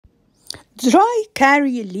Dry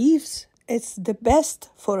curry leaves is the best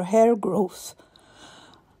for hair growth.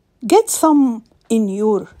 Get some in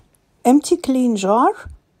your empty clean jar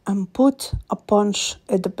and put a bunch.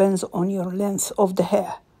 It depends on your length of the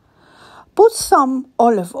hair. Put some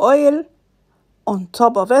olive oil on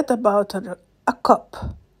top of it, about a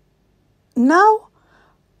cup. Now,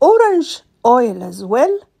 orange oil as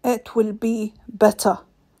well. It will be better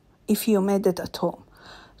if you made it at home.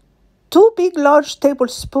 2 big large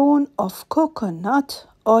tablespoons of coconut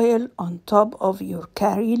oil on top of your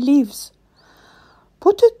curry leaves.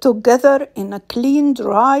 Put it together in a clean,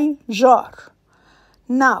 dry jar.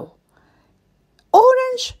 Now,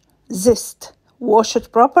 orange zest. Wash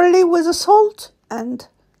it properly with salt and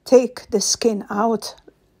take the skin out,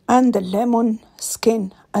 and the lemon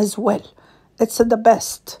skin as well. It's the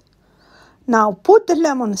best. Now, put the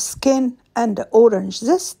lemon skin and the orange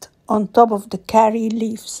zest on top of the curry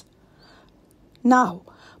leaves. Now,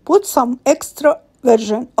 put some extra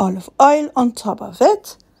virgin olive oil on top of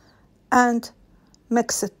it and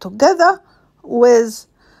mix it together with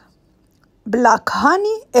black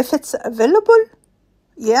honey if it's available.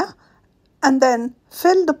 And then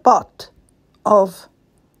fill the pot of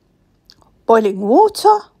boiling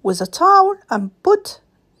water with a towel and put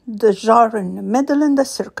the jar in the middle in the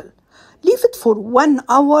circle. Leave it for 1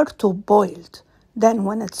 hour to boil. Then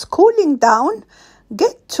when it's cooling down,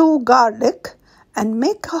 get 2 garlic and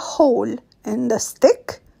make a hole in the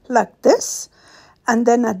stick like this. And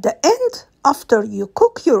then at the end, after you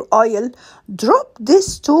cook your oil, drop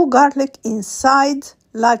these 2 garlic inside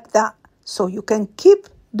like that, so you can keep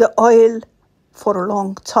the oil for a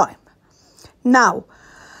long time. Now,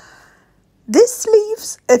 these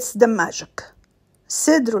leaves, it's the magic.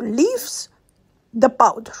 Cedar leaves, the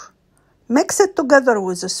powder. Mix it together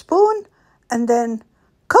with a spoon and then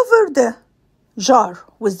cover the jar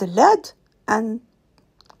with the lid and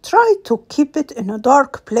try to keep it in a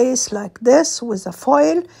dark place like this with a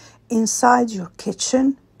foil inside your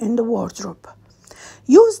kitchen in the wardrobe.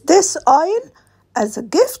 Use this oil as a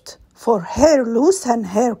gift for hair loss and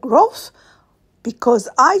hair growth because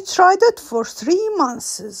I tried it for 3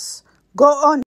 months. Go on.